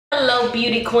Hello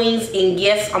beauty queens, and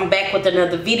yes, I'm back with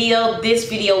another video. This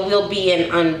video will be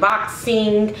an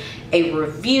unboxing, a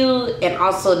review, and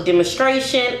also a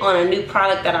demonstration on a new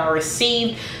product that I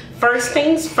received. First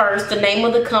things first, the name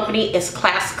of the company is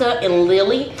Classica and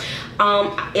Lillie.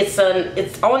 It's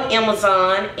on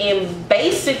Amazon, and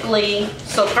basically,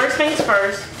 so first things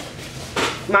first,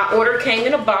 my order came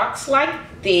in a box like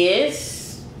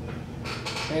this.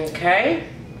 Okay.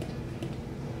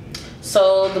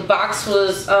 So the box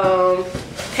was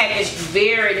packaged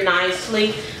very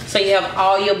nicely. So you have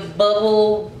all your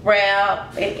bubble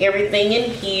wrap and everything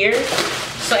in here.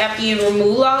 So after you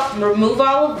remove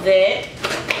all of that,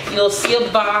 you'll see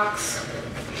a box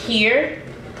here,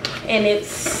 and it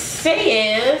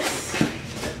says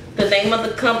the name of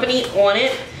the company on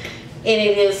it, and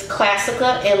it is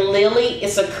Classica and Lillie.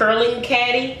 It's a curling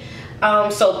caddy,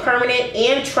 so permanent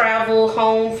and travel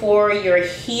home for your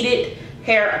heated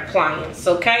hair appliance.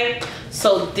 Okay,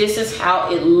 so this is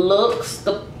how it looks,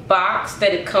 the box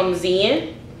that it comes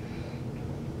in.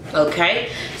 Okay,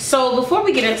 so before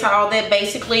we get into all that,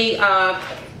 basically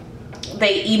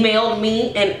they emailed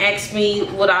me and asked me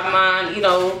would I mind,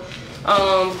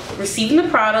 receiving the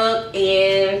product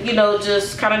and,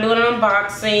 just kind of doing an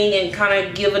unboxing and kind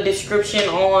of give a description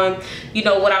on,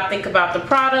 what I think about the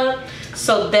product.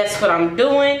 So that's what I'm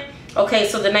doing. Okay,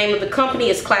 so the name of the company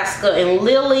is Classica and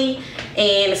Lillie,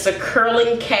 and it's a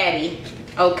curling caddy.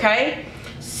 Okay,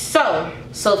 so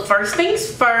first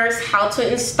things first, how to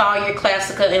install your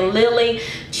Classica and Lillie.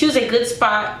 Choose a good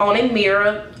spot on a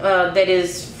mirror that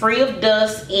is free of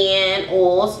dust and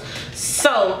oils.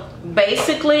 So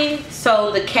basically,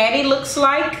 the caddy looks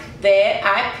like that.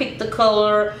 I picked the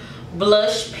color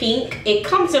blush pink. It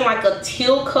comes in like a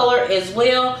teal color as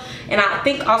well, and I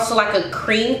think also like a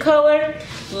cream color.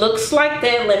 Looks like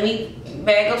that. Let me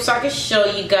bag up so I can show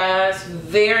you guys.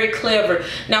 Very clever.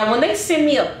 Now when they sent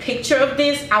me a picture of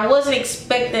this, I wasn't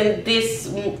expecting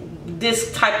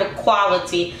this type of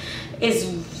quality. It's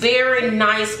very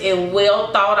nice and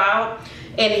well thought out.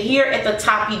 And here at the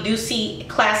top you do see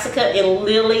Classica and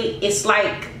Lillie. It's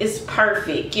like, it's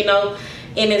perfect, and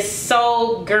it's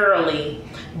so girly.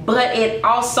 But it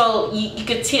also, you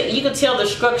could tell the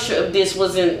structure of this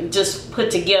wasn't just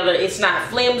put together. It's not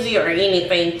flimsy or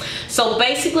anything. So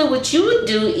basically what you would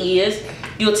do is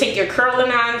you'll take your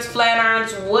curling irons, flat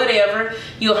irons, whatever.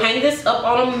 You'll hang this up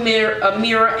on a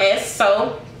mirror as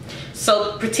so.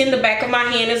 So pretend the back of my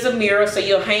hand is a mirror. So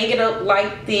you'll hang it up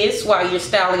like this while you're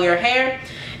styling your hair.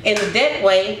 And that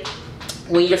way,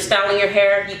 when you're styling your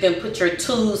hair, you can put your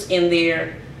tools in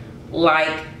there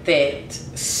like that.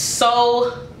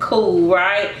 So cool,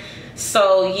 right?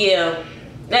 So yeah,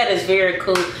 that is very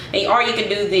cool. And or you can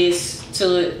do this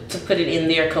to put it in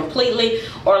there completely,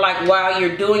 or like while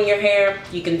you're doing your hair,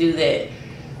 you can do that,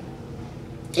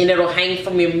 and it'll hang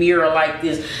from your mirror like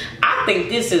this. I think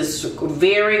this is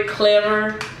very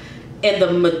clever, and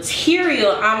the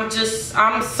material, I'm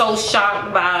so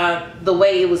shocked by the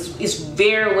way it's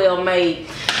very well made.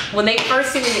 When they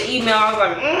first sent me the email, I was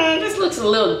like, this looks a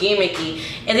little gimmicky.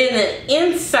 And then the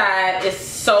inside is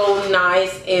so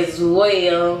nice as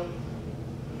well.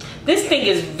 This thing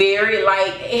is very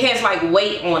it has like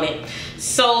weight on it.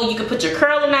 So you can put your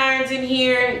curling irons in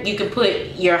here. You can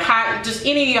put your just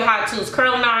any of your hot tools,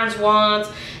 curling irons, wands,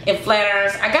 and flat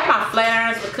irons. I got my flat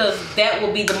irons because that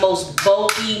will be the most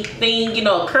bulky thing.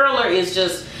 A curler is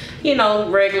just,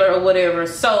 regular or whatever.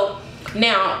 So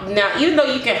now even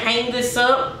though you can hang this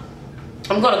up,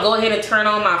 I'm gonna go ahead and turn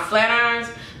on my flat irons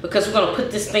because we're gonna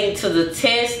put this thing to the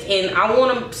test, and I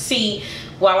want to see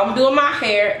while I'm doing my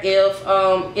hair if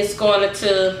it's going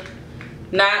to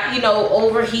not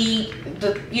overheat.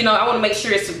 I want to make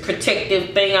sure it's a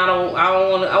protective thing. I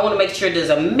want to make sure there's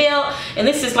a melt, and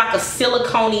this is like a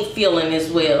silicone-y feeling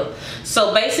as well.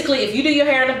 So basically, if you do your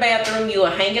hair in the bathroom, you'll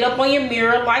hang it up on your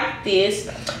mirror like this,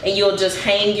 and you'll just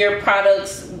hang your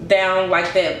products down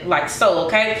like that, like so.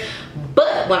 Okay,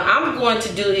 but what I'm going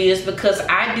to do is, because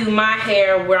I do my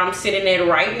hair where I'm sitting at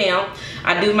right now,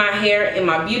 I do my hair in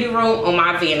my beauty room on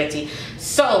my vanity.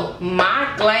 So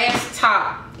my glass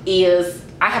top is,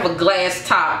 I have a glass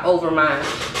top over mine.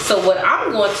 So what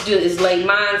I'm going to do is lay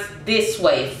mine this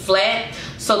way, flat.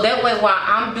 So that way while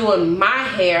I'm doing my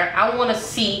hair, I want to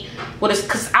see what is,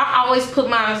 because I always put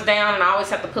mine down, and I always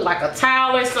have to put like a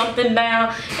towel or something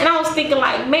down. And I was thinking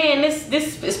like, man,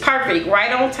 this is perfect,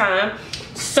 right on time.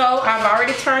 So I've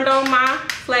already turned on my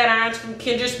flat irons from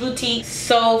Kendra's Boutique.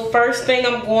 So first thing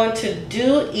I'm going to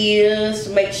do is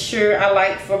make sure I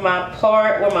like for my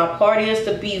part, where my part is,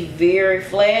 to be very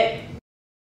flat.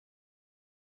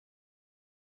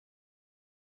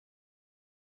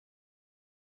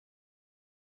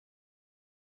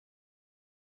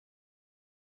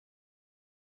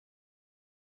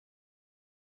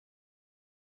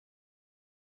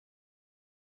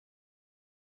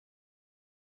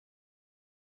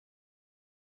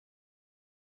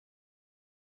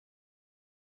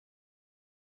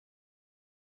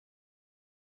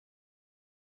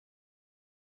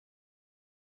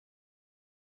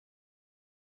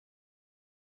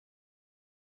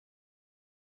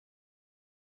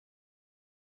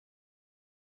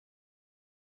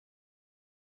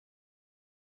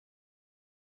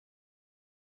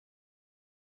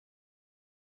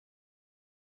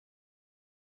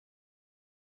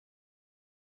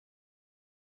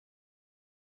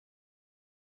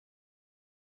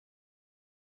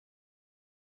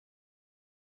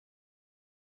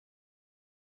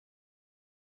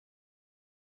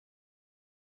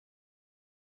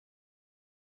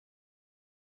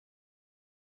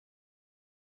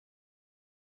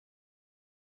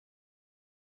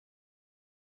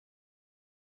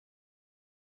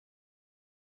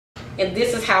 And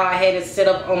this is how I had it set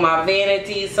up on my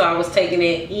vanity. So I was taking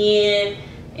it in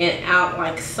and out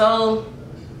like so.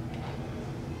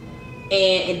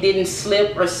 And it didn't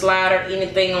slip or slide or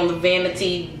anything on the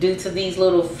vanity due to these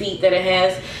little feet that it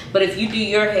has. But if you do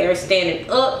your hair standing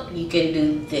up, you can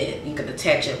do that. You can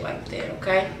attach it like that,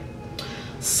 okay?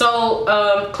 So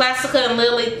Classica and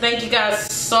Lillie, thank you guys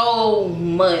so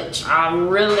much. I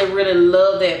really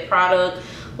love that product.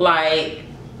 Like,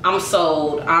 I'm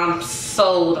sold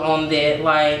on that.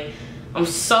 Like, I'm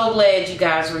so glad you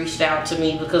guys reached out to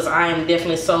me because I am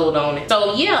definitely sold on it.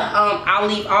 So yeah, I'll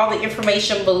leave all the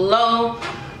information below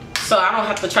so I don't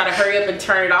have to try to hurry up and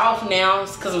turn it off now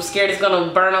because I'm scared it's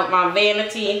gonna burn up my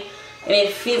vanity. And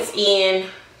it fits in,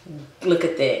 look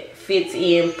at that, fits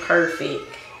in perfect.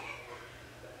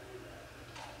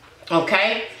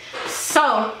 Okay,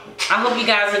 so I hope you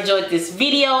guys enjoyed this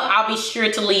video. I'll be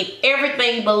sure to leave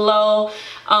everything below,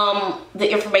 the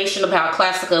information about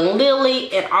Classica and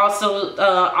Lillie, and also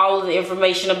all of the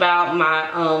information about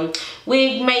my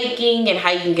wig making and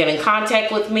how you can get in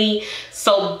contact with me.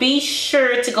 So be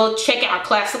sure to go check out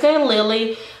Classica and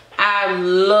Lillie. I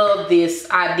love this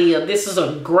idea. This is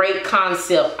a great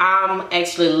concept. I'm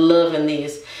actually loving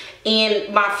this.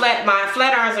 And my flat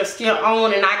irons are still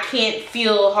on, and I can't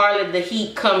feel hardly the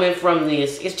heat coming from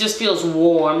this. It just feels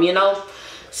warm, you know.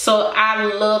 So I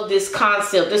love this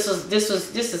concept. This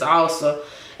is awesome.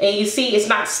 And you see, it's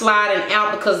not sliding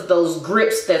out because of those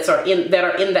grips that are in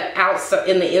the outside,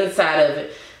 in the inside of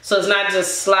it. So it's not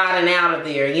just sliding out of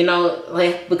there, you know,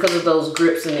 like because of those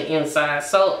grips in the inside.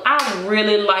 So I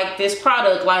really like this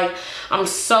product. Like, I'm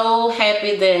so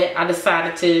happy that I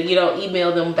decided to, you know,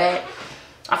 email them back.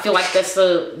 I feel like that's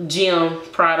a gem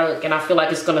product, and I feel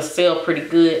like it's gonna sell pretty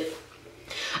good.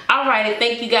 Alrighty,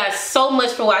 thank you guys so much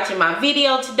for watching my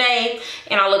video today,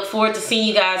 and I look forward to seeing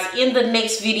you guys in the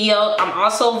next video. I'm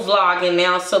also vlogging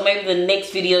now, so maybe the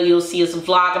next video you'll see is a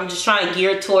vlog. I'm just trying to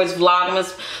gear towards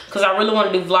vlogmas because I really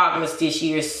want to do vlogmas this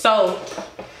year. So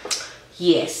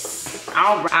yes,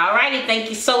 alrighty, thank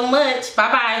you so much.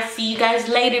 Bye bye. See you guys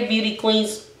later, beauty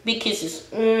queens. Big kisses.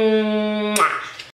 Mwah.